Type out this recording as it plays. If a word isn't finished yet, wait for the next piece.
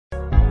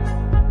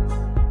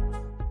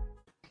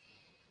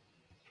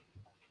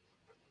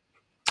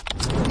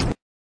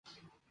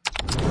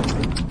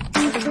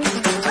Well,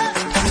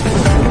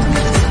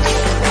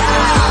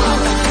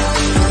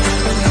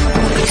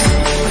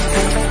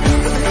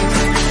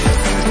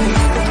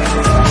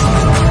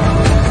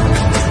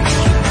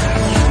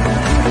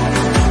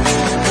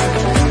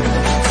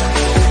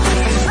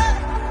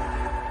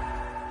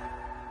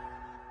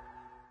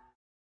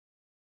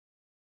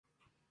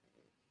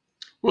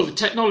 the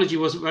technology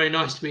wasn't very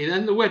nice to me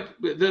then.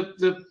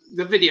 The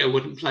video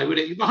wouldn't play, would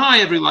it? But hi,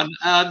 everyone.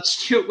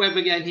 Stuart Webb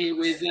again here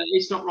with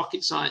It's Not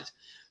Rocket Science.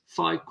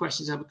 5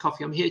 questions over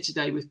coffee. I'm here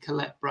today with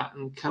Colette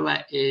Bratton.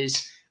 Colette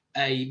is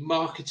a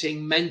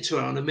marketing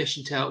mentor on a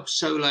mission to help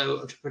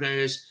solo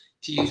entrepreneurs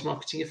to use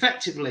marketing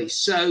effectively.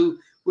 So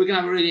we're going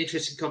to have a really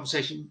interesting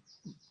conversation.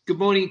 Good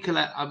morning,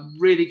 Colette. I'm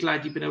really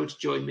glad you've been able to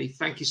join me.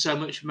 Thank you so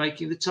much for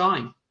making the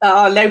time.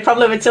 Oh, no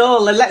problem at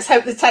all. And let's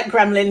hope the tech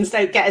gremlins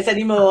don't get us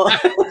anymore.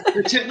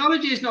 The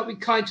technology has not been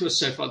kind to us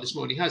so far this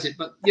morning, has it?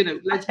 But,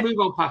 let's move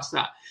on past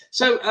that.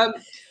 So,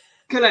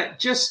 Colette,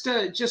 just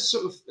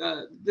sort of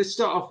let's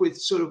start off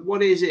with sort of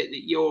what is it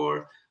that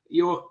your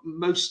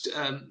most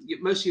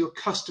of your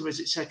customers,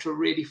 etc.,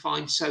 really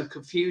find so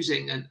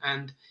confusing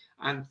and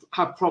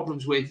have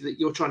problems with that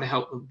you're trying to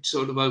help them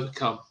sort of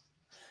overcome?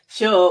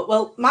 Sure.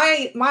 Well,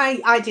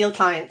 my ideal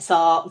clients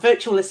are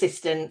virtual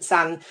assistants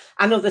and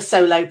other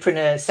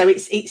solopreneurs. So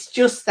it's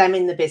just them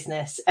in the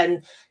business.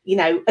 And,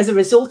 as a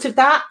result of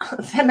that,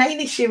 their main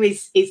issue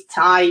is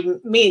time.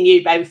 Me and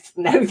you both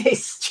know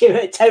this,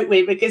 Stuart, don't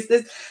we? Because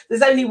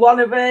there's only one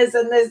of us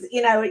and there's,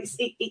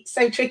 it's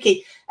so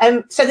tricky.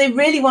 So they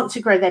really want to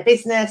grow their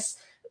business,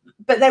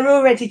 but they're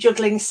already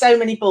juggling so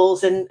many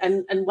balls and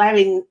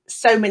wearing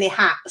so many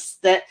hats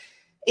that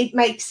it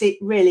makes it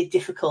really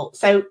difficult.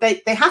 So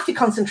they have to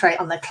concentrate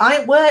on their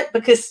client work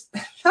because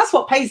that's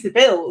what pays the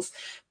bills.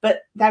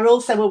 But they're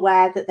also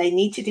aware that they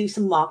need to do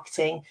some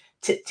marketing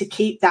to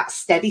keep that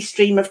steady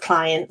stream of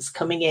clients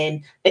coming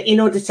in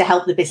order to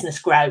help the business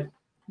grow.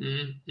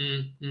 And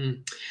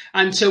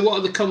so what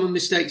are the common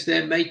mistakes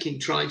they're making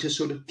trying to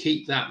sort of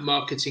keep that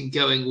marketing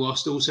going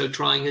whilst also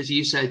trying, as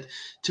you said,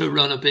 to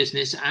run a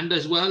business? And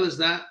as well as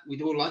that,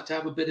 we'd all like to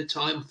have a bit of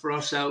time for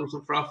ourselves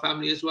and for our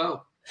family as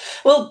well.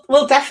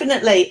 Well,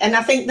 definitely. And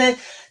I think the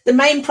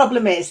main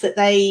problem is that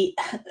they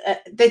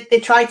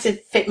try to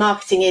fit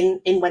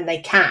marketing in when they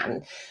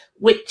can,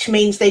 which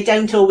means they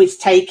don't always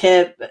take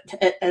a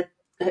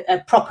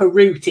proper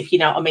route, if you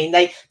know what I mean.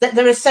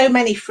 There are so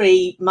many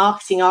free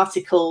marketing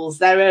articles.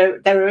 There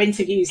are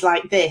interviews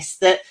like this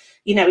that,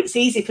 it's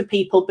easy for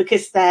people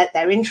because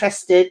they're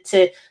interested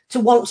to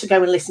want to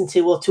go and listen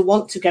to or to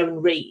want to go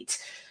and read.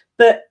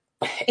 But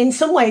in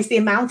some ways, the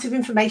amount of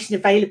information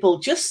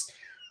available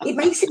it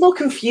makes it more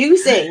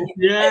confusing.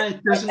 Yeah,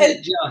 doesn't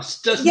it?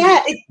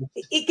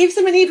 It gives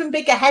them an even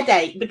bigger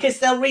headache because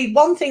they'll read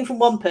one thing from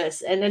one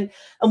person and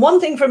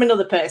one thing from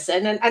another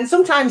person. And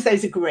sometimes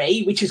those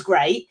agree, which is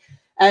great.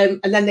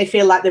 And then they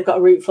feel like they've got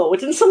a route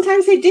forward. And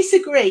sometimes they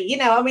disagree.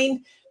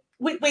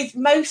 With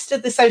most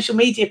of the social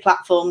media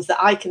platforms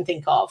that I can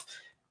think of,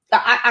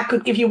 I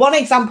could give you one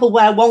example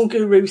where one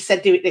guru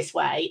said do it this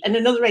way and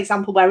another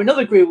example where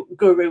another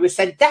guru has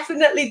said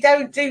definitely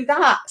don't do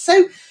that.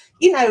 So,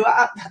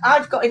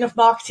 I've got enough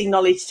marketing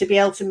knowledge to be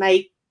able to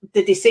make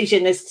the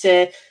decision as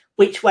to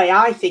which way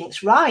I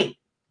think's right.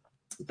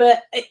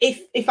 But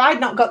if I'd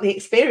not got the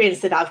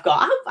experience that I've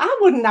got, I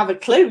wouldn't have a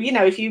clue.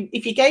 If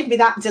you gave me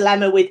that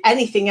dilemma with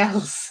anything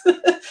else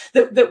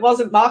that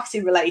wasn't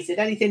marketing related,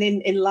 anything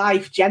in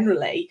life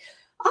generally,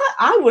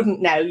 I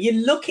wouldn't know. You're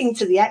looking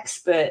to the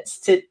experts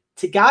to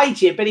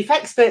guide you. But if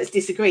experts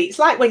disagree, it's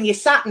like when your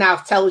sat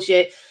nav tells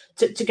you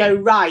to go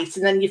right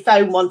and then your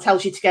phone one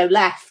tells you to go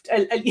left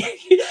and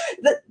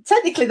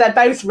technically they're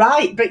both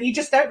right, but you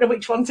just don't know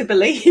which one to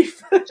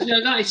believe.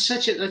 That is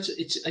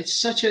it's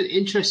such an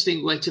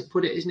interesting way to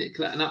put it, isn't it,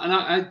 Colette? And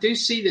I do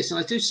see this, and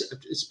I do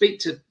speak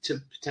to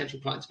potential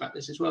clients about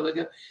this as well. They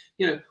go,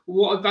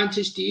 what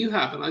advantage do you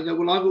have? And I go,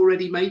 well, I've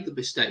already made the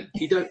mistake.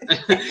 You don't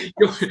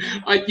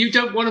you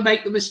don't want to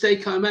make the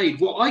mistake I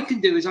made. What I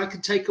can do is I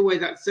can take away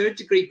that 3rd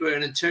degree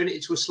burn and turn it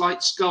into a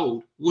slight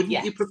scold.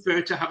 Wouldn't you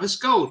prefer to have a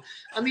scold?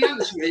 And the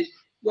answer is,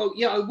 well,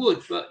 yeah, I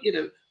would, but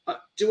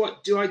do I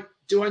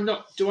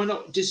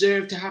not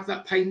deserve to have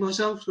that pain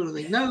myself, sort of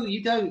thing? No,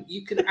 you don't.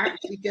 You can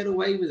actually get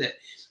away with it.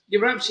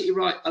 You're absolutely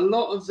right. A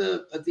lot of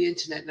the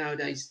internet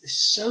nowadays, there's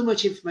so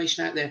much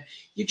information out there.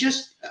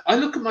 I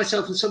look at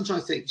myself and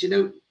sometimes think,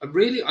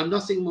 I'm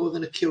nothing more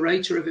than a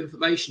curator of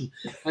information.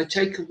 I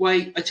take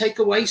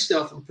away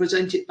stuff and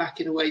present it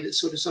back in a way that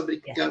sort of somebody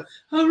can go,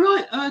 oh,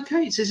 right,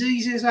 okay, it's as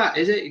easy as that,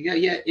 is it?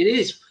 Yeah, it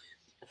is.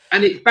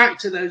 And it's back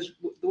to the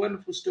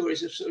wonderful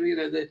stories of sort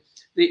of,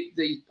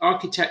 the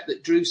architect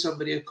that drew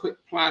somebody a quick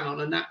plan on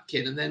a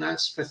napkin and then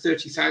asked for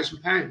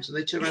 £30,000, and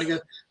they turn around and go,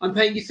 I'm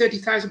paying you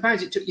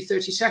 £30,000. It took you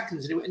 30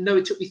 seconds. And he went, no,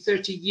 it took me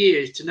 30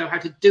 years to know how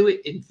to do it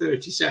in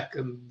 30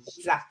 seconds.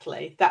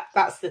 Exactly.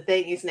 That's the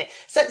thing, isn't it?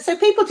 So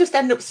people just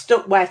end up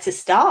stuck where to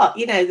start.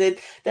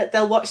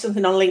 They'll watch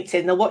something on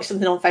LinkedIn, they'll watch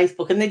something on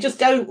Facebook, and they just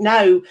don't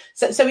know.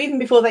 So even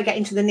before they get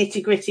into the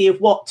nitty gritty of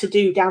what to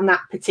do down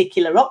that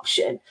particular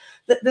option,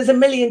 there's a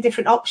million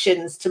different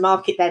options to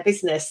market their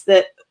business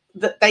that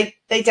that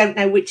they don't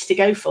know which to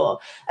go for.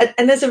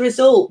 And as a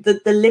result,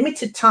 the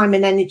limited time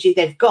and energy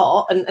they've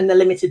got and the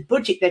limited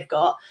budget they've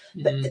got,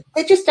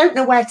 they just don't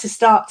know where to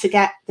start to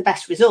get the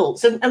best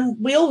results. And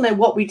we all know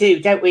what we do,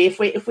 don't we?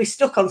 If we're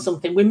stuck on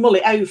something, we mull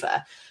it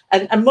over.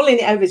 And mulling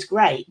it over is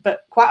great,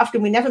 but quite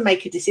often we never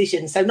make a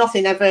decision. So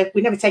we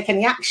never take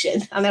any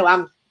action. I know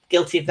I'm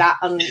guilty of that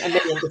on a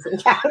million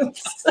different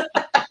counts.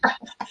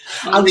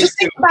 I'll just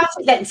think about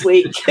it next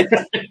week.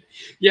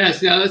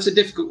 Yes, no, that's a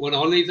difficult one.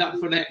 I'll leave that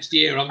for next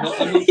year. I'm not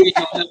keen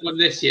on that one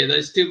this year.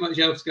 There's too much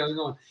else going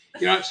on.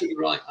 You're absolutely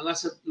right, and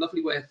that's a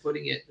lovely way of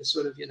putting it. The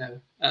sort of,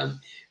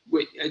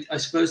 I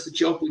suppose the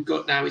job we've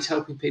got now is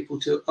helping people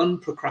to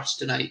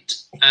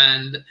unprocrastinate,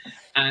 and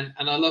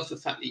I love the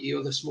fact that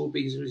you're the small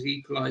business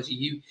equalizer.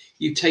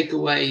 You take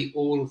away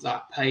all of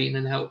that pain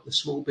and help the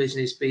small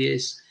business be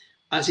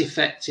as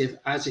effective,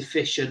 as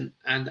efficient,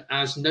 and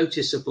as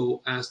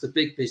noticeable as the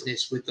big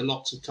business with the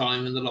lots of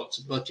time and the lots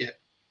of budget.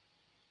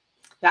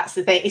 That's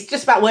the thing. It's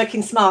just about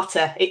working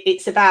smarter.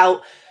 It's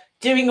about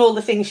doing all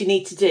the things you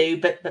need to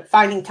do, but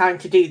finding time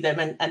to do them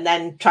and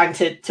then trying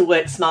to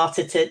work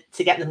smarter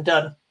to get them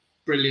done.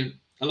 Brilliant.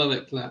 I love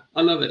it, Claire.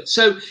 I love it.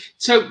 So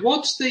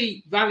what's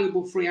the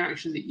valuable free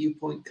action that you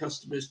point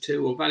customers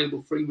to, or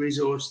valuable free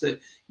resource that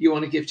you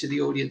want to give to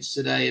the audience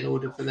today in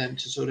order for them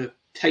to sort of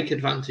take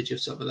advantage of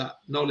some of that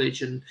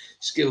knowledge and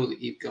skill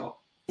that you've got?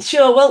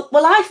 Sure. Well,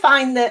 I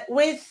find that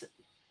with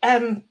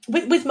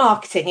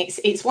marketing,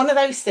 it's one of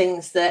those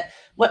things that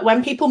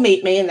when people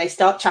meet me and they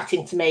start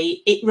chatting to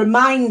me, it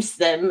reminds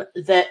them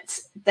that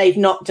they've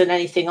not done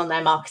anything on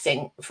their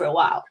marketing for a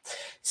while.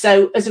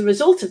 So as a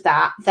result of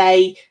that,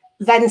 they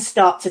then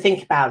start to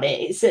think about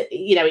it.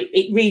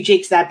 It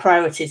rejigs their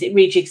priorities. It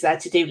rejigs their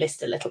to-do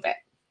list a little bit.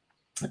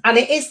 And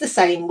it is the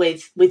same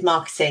with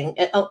marketing.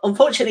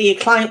 Unfortunately, your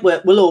client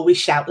work will always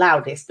shout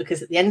loudest,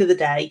 because at the end of the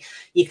day,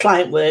 your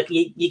client work,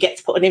 you get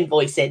to put an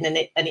invoice in and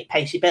it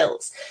pays your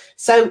bills.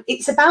 So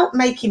it's about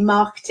making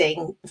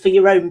marketing for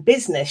your own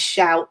business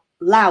shout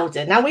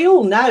louder. Now, we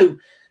all know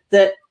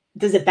that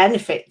there's a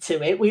benefit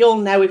to it. We all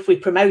know if we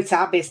promote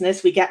our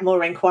business, we get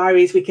more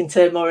inquiries, we can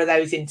turn more of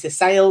those into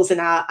sales and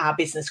our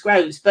business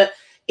grows. But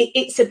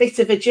it's a bit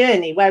of a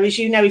journey. Whereas,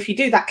 if you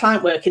do that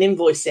client work and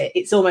invoice it,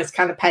 it's almost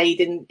kind of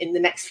paid in the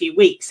next few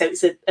weeks. So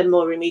it's a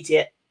more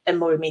immediate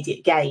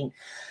gain.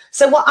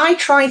 So what I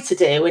try to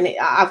do, and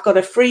I've got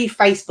a free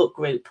Facebook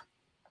group,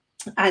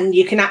 and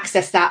you can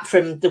access that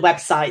from the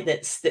website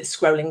that's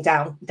scrolling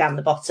down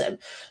the bottom.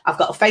 I've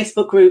got a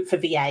Facebook group for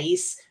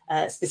VAs,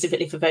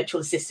 specifically for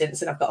virtual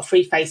assistants, and I've got a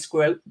free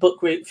Facebook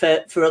group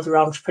for other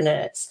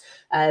entrepreneurs.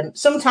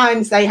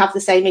 Sometimes they have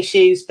the same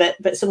issues, but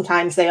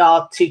sometimes they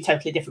are two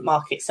totally different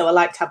markets. So I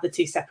like to have the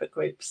two separate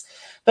groups.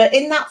 But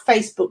in that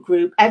Facebook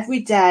group, every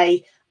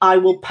day I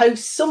will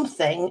post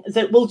something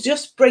that will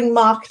just bring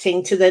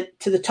marketing to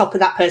the top of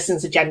that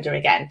person's agenda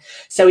again.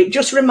 So it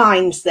just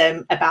reminds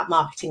them about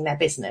marketing their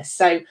business.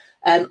 So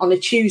on a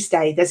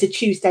Tuesday, there's a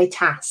Tuesday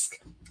task.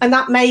 And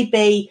that may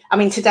be,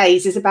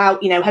 today's is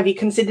about, have you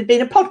considered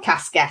being a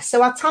podcast guest?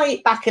 So I'll tie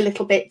it back a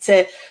little bit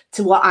to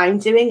what I'm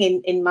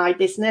doing in my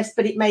business,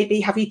 but it may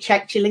be, have you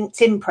checked your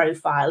LinkedIn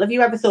profile? Have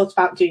you ever thought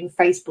about doing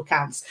Facebook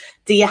ads?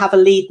 Do you have a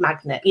lead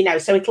magnet?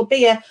 So it'll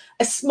be a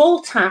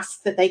small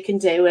task that they can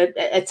do,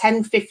 a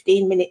 10,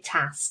 15 minute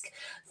task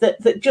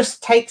that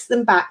just takes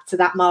them back to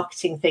that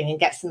marketing thing and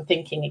gets them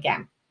thinking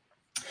again.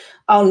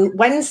 On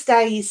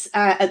Wednesdays,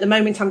 at the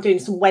moment, I'm doing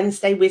some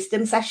Wednesday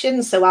wisdom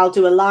sessions. So I'll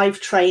do a live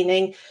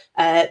training,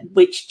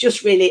 which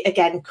just really,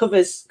 again,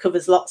 covers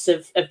lots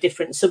of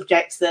different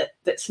subjects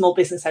that small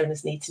business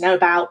owners need to know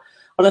about.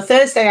 On a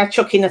Thursday, I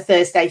chuck in a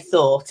Thursday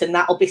thought, and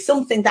that'll be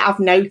something that I've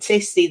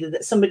noticed, either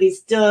that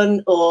somebody's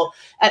done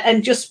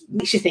and just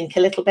makes you think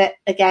a little bit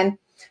again.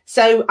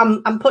 So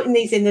I'm putting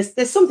these in.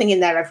 There's something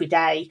in there every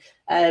day,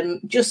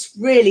 just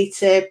really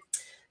to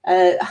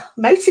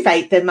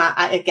motivate them,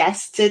 I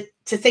guess, to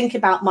think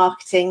about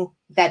marketing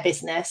their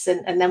business,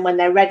 and then when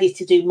they're ready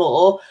to do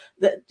more,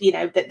 that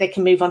they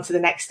can move on to the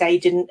next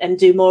stage and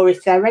do more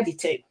if they're ready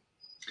to.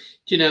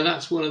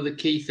 That's one of the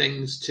key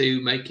things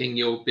to making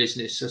your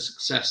business a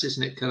success,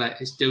 isn't it,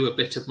 Colette? Is do a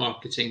bit of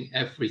marketing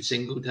every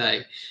single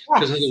day,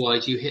 because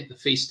otherwise you hit the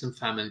feast and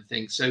famine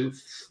thing so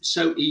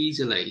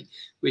easily,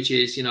 which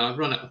is, I've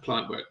run out of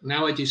client work.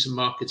 Now I do some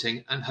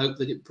marketing and hope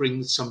that it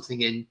brings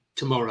something in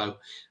tomorrow.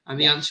 And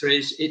the answer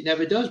is it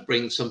never does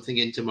bring something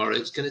in tomorrow.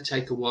 It's going to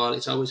take a while.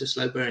 It's always a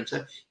slow burn.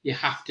 So you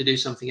have to do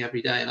something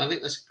every day. And I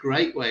think that's a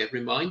great way of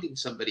reminding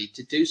somebody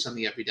to do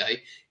something every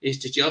day, is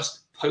to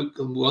just poke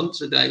them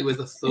once a day with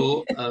a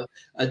thought,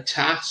 a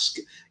task,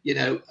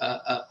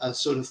 a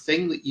sort of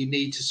thing that you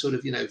need to sort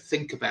of,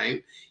 think about.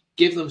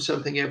 Give them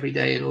something every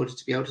day in order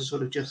to be able to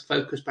sort of just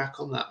focus back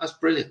on that. That's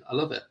brilliant. I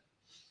love it.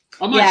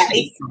 I might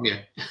see it from you.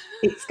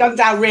 It's gone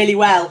down really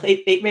well.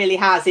 It really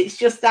has. It's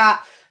just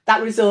that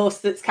resource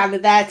that's kind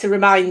of there to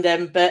remind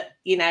them, but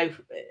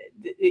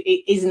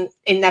it isn't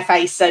in their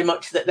face so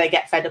much that they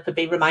get fed up of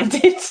being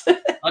reminded.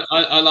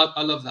 I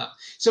love that.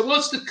 So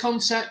what's the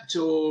concept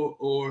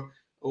or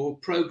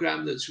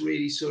program that's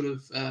really sort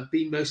of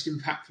been most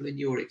impactful in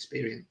your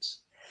experience?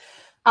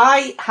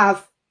 I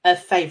have a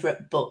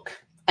favourite book,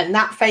 and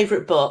that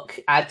favourite book,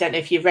 I don't know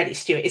if you've read it,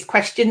 Stuart, is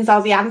Questions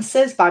Are the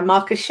Answers by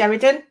Marcus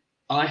Sheridan.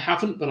 I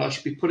haven't, but I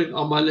should be putting it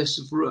on my list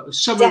of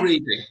summer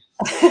reading.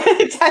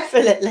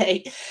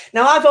 Definitely.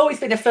 Now, I've always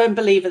been a firm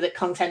believer that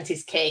content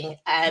is king,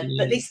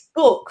 but this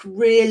book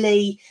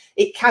really,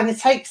 it kind of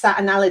takes that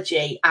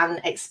analogy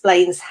and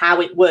explains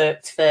how it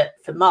worked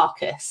for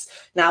Marcus.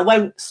 Now, I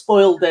won't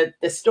spoil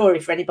the story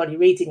for anybody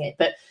reading it,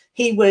 but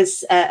he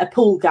was a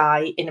pool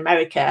guy in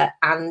America,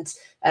 and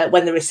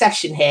when the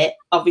recession hit,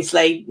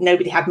 obviously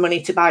nobody had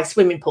money to buy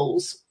swimming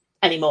pools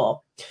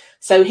anymore.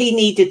 So he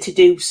needed to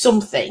do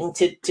something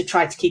to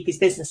try to keep his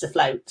business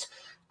afloat.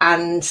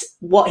 And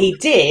what he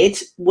did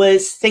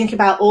was think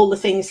about all the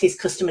things his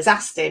customers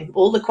asked him,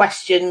 all the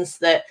questions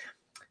that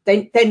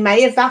they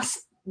may have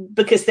asked,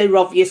 because they were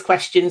obvious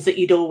questions that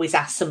you'd always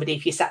ask somebody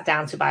if you sat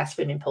down to buy a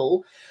swimming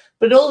pool,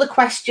 but all the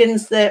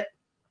questions that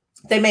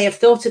they may have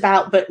thought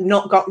about but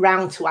not got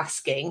round to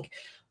asking,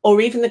 or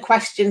even the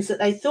questions that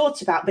they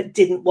thought about but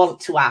didn't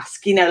want to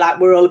ask. You know, like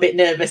we're all a bit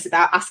nervous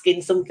about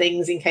asking some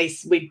things in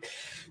case we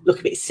look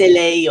a bit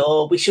silly,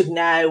 or we should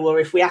know, or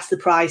if we ask the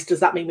price, does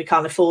that mean we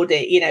can't afford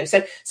it? You know,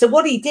 so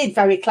what he did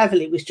very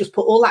cleverly was just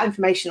put all that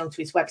information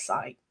onto his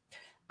website,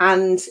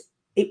 and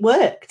it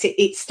worked.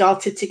 It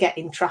started to get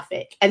in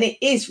traffic. And it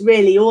is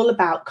really all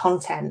about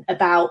content,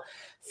 about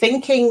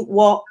thinking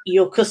what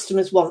your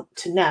customers want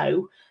to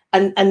know,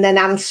 and then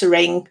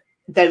answering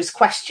those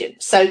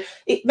questions. So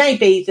it may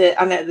be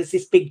that, I know there's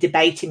this big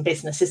debate in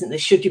business, isn't there?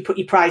 Should you put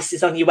your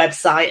prices on your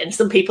website? And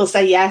some people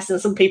say yes,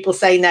 and some people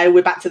say no.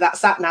 We're back to that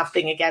sat nav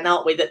thing again,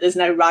 aren't we? That there's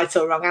no right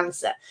or wrong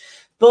answer.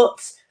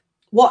 But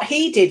what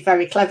he did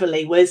very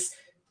cleverly was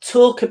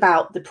talk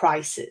about the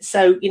prices.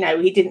 So, you know,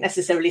 he didn't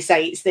necessarily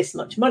say it's this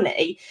much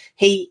money.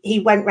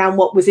 He went around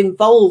what was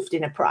involved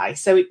in a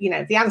price. So, you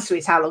know, the answer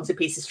is how long's a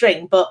piece of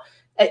string, but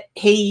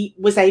he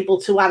was able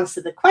to answer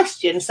the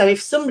question. So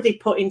if somebody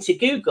put into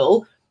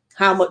Google,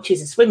 how much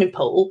is a swimming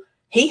pool,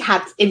 he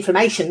had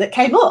information that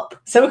came up.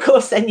 So, of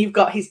course, then you've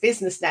got his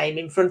business name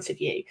in front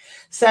of you.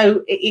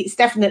 So it's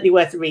definitely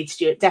worth a read,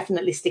 Stuart.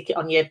 Definitely stick it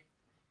on your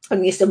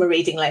summer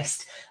reading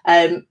list.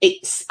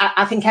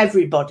 I think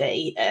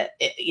everybody,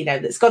 you know,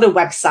 that's got a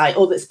website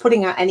or that's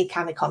putting out any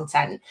kind of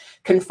content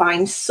can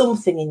find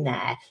something in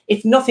there.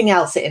 If nothing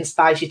else, it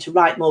inspires you to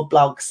write more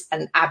blogs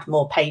and add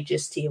more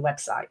pages to your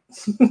website.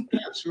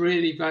 That's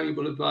really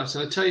valuable advice.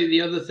 And I'll tell you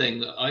the other thing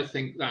that I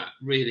think that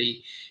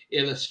really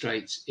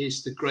illustrates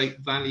is the great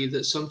value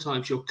that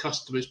sometimes your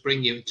customers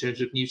bring you in terms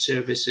of new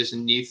services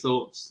and new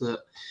thoughts that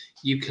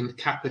you can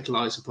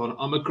capitalize upon.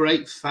 I'm a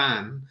great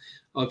fan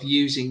of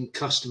using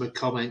customer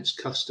comments,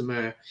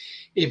 customer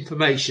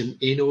information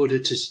in order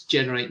to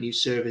generate new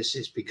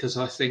services, because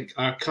I think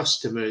our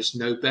customers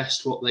know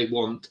best what they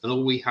want, and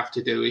all we have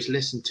to do is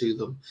listen to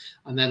them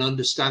and then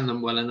understand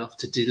them well enough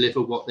to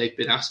deliver what they've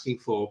been asking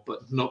for,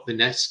 but not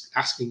been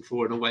asking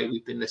for in a way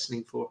we've been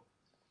listening for.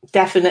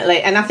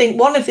 Definitely. And I think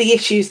one of the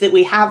issues that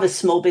we have as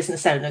small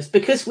business owners,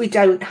 because we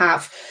don't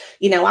have,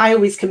 you know, I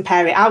always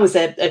compare it. I was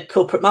a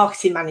corporate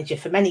marketing manager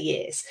for many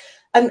years.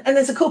 And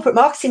as a corporate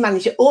marketing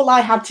manager, all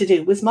I had to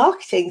do was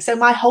marketing. So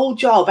my whole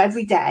job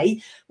every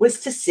day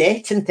was to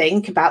sit and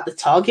think about the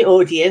target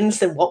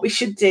audience and what we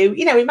should do.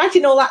 You know,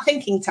 imagine all that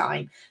thinking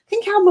time.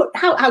 Think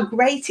how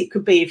great it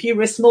could be if you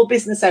were a small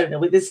business owner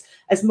with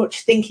as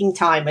much thinking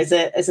time as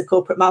a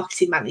corporate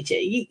marketing manager.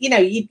 You know,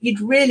 you'd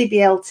really be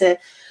able to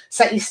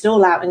set your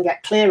stall out and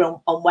get clear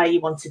on where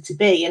you wanted to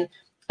be. And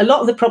a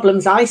lot of the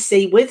problems I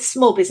see with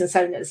small business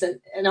owners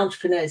and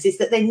entrepreneurs is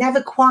that they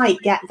never quite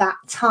get that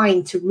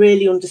time to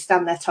really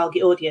understand their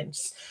target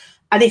audience.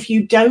 And if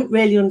you don't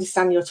really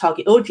understand your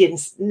target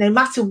audience, no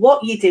matter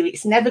what you do,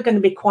 it's never going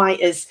to be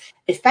quite as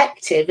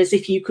effective as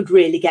if you could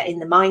really get in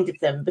the mind of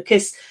them,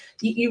 because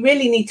you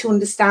really need to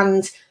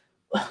understand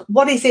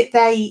what is it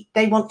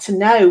they want to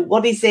know.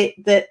 What is it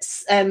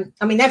that's, I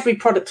mean, every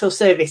product or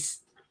service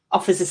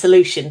offers a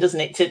solution,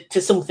 doesn't it,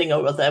 to something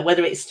or other,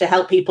 whether it's to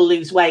help people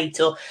lose weight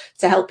or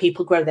to help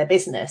people grow their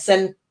business.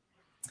 And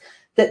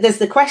there's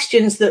the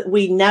questions that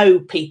we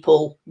know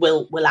people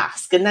will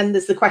ask, and then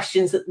there's the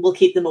questions that will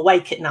keep them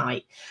awake at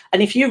night.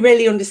 And if you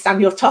really understand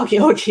your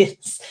target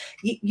audience,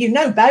 you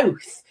know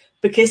both,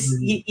 because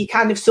you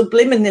kind of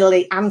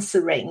subliminally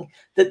answering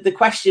the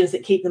questions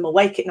that keep them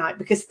awake at night,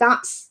 because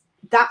that's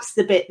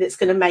the bit that's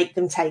going to make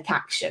them take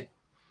action.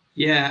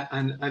 Yeah,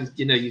 and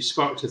you know, you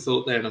sparked a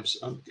thought there,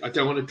 and I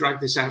don't want to drag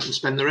this out and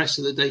spend the rest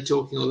of the day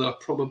talking, although I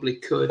probably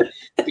could.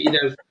 But you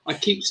know, I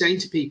keep saying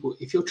to people,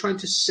 if you're trying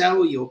to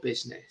sell your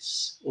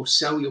business or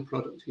sell your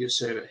product or your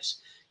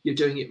service, you're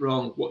doing it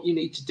wrong. What you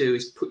need to do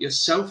is put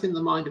yourself in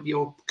the mind of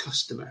your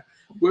customer,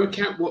 work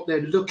out what they're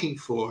looking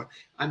for,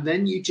 and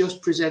then you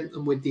just present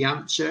them with the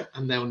answer,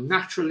 and they'll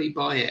naturally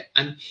buy it.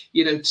 And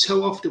you know,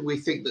 so often we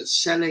think that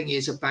selling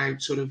is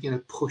about sort of, you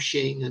know,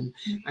 pushing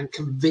and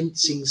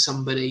convincing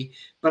somebody,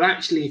 but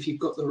actually if you've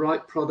got the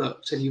right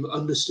product and you've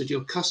understood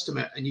your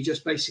customer and you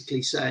just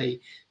basically say,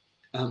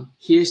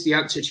 here's the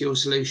answer to your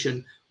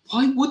solution,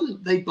 why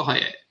wouldn't they buy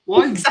it?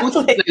 Why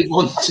wouldn't they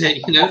want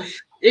it? You know,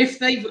 If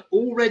they've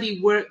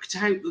already worked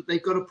out that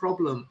they've got a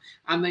problem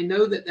and they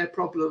know that their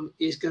problem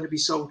is going to be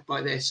solved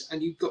by this,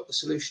 and you've got the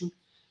solution,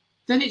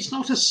 then it's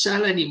not a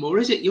sell anymore,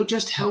 is it? You're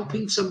just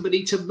helping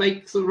somebody to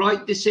make the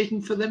right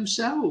decision for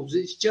themselves.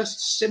 It's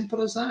just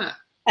simple as that.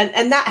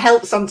 And that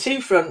helps on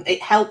two fronts.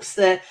 It helps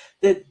the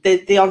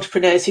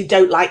entrepreneurs who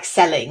don't like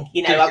selling.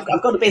 You know,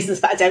 I've got a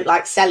business, but I don't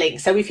like selling.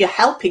 So if you're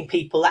helping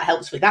people, that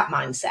helps with that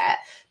mindset.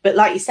 But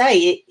like you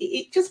say,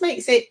 it just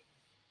makes it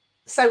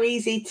so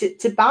easy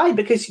to buy,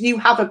 because you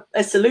have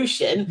a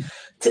solution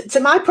to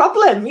my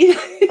problem. You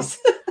know?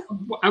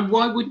 And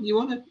why wouldn't you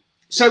want it?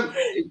 So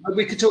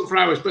we could talk for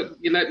hours, but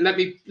you know, let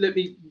me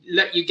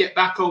let you get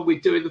back on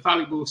with doing the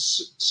valuable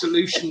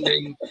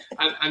solutioning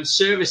and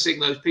servicing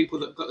those people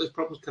that've got those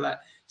problems,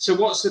 Colette. So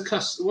what's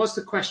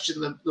the question?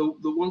 The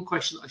one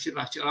question that I should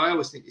have asked you, and I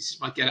always think this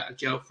is my get out of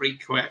jail free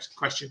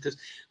question, because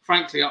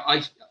frankly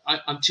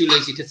I'm too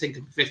lazy to think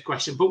of a fifth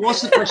question. But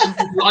what's the question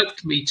you'd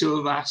like me to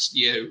have asked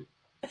you?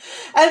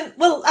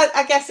 Well,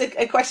 I guess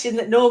a question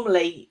that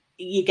normally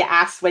you get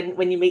asked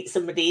when you meet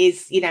somebody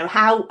is, you know,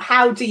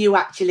 how do you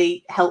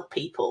actually help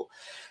people?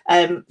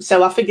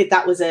 So I figured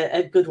that was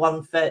a good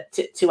one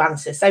to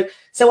answer. So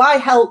I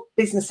help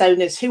business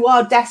owners who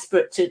are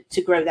desperate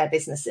to grow their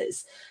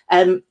businesses,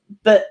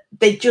 but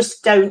they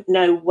just don't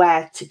know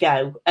where to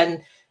go.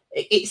 And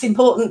it's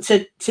important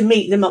to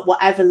meet them at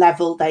whatever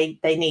level they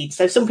need.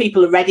 So some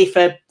people are ready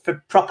for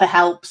proper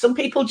help. Some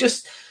people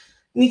just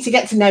need to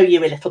get to know you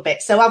a little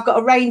bit. So I've got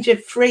a range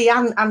of free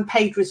and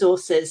paid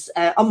resources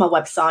on my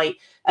website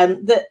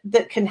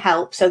that can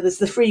help. So there's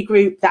the free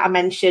group that I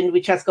mentioned,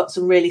 which has got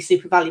some really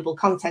super valuable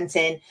content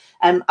in.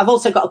 I've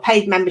also got a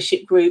paid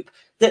membership group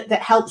that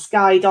helps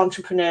guide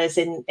entrepreneurs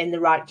in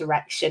the right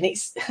direction.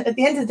 It's, at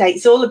the end of the day,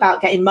 it's all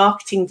about getting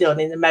marketing done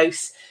in the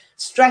most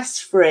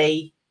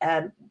stress-free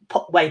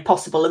way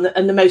possible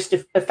and the most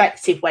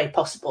effective way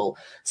possible.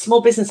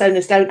 Small business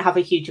owners don't have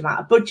a huge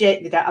amount of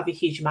budget. They don't have a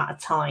huge amount of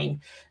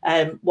time.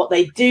 What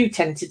they do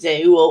tend to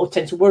do or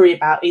tend to worry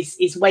about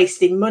is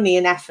wasting money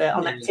and effort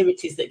on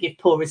activities that give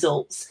poor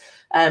results.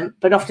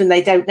 But often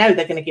they don't know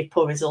they're going to give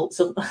poor results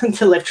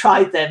until they've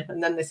tried them.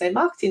 And then they say,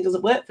 marketing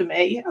doesn't work for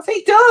me. I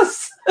think it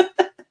does.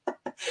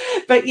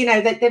 But, you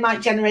know, they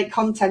might generate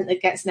content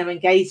that gets no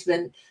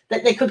engagement,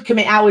 that they could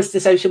commit hours to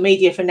social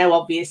media for no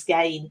obvious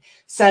gain.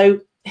 So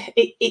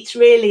it's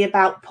really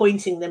about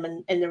pointing them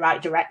in the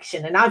right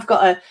direction. And I've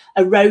got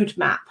a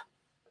roadmap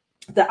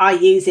that I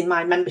use in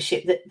my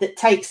membership that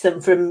takes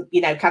them from,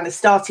 you know, kind of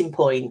starting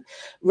point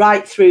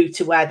right through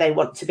to where they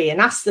want to be,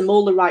 and ask them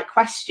all the right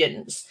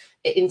questions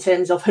in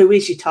terms of who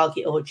is your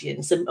target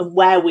audience and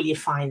where will you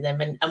find them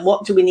and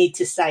what do we need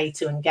to say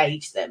to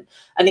engage them.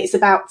 And it's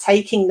about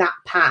taking that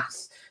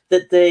path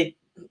that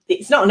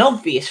it's not an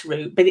obvious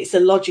route, but it's a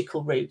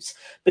logical route,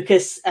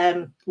 because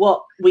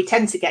what we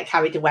tend to get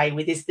carried away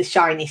with is the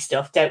shiny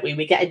stuff, don't we?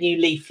 We get a new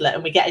leaflet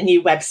and we get a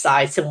new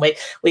website and we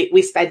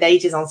spend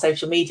ages on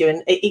social media.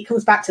 And it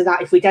comes back to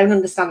that. If we don't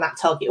understand that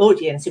target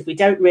audience, if we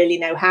don't really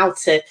know how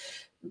to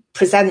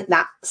present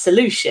that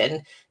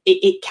solution,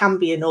 it can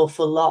be an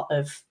awful lot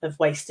of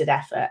wasted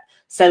effort.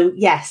 So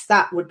yes,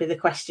 that would be the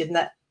question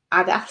that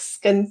I'd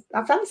ask, and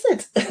I've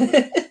answered.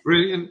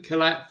 Brilliant,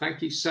 Colette.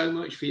 Thank you so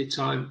much for your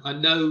time. I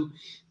know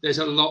there's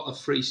a lot of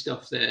free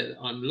stuff there that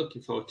I'm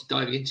looking forward to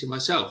diving into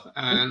myself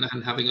and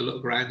having a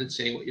look around and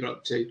seeing what you're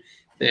up to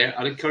there.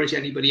 I'd encourage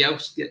anybody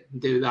else to get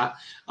and do that.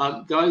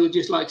 Guys, I'd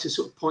just like to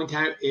sort of point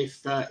out,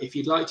 if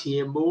you'd like to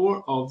hear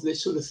more of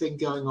this sort of thing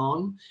going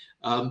on,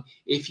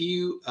 if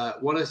you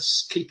want to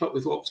keep up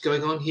with what's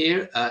going on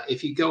here,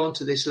 if you go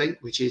onto this link,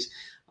 which is,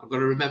 I've got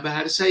to remember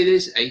how to say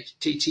this,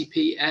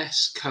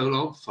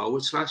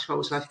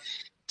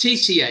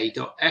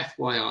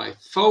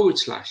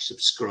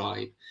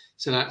 https://tca.fyi/subscribe.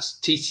 So that's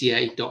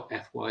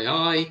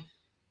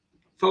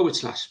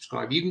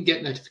tca.fyi/subscribe. You can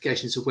get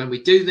notifications of when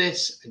we do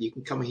this, and you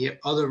can come and hear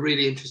other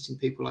really interesting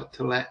people like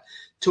Colette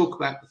talk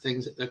about the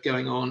things that are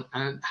going on,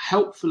 and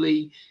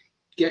helpfully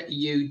get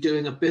you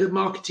doing a bit of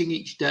marketing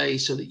each day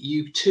so that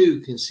you too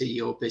can see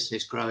your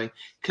business growing.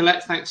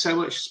 Colette, thanks so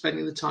much for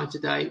spending the time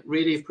today.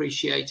 Really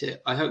appreciate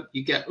it. I hope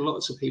you get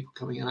lots of people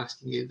coming and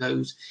asking you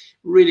those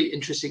really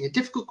interesting and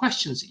difficult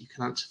questions that you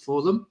can answer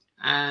for them.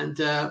 And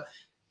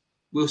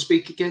we'll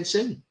speak again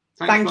soon.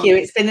 Thank you.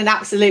 It's been an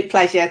absolute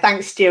pleasure.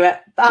 Thanks,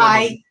 Stuart.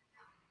 Bye.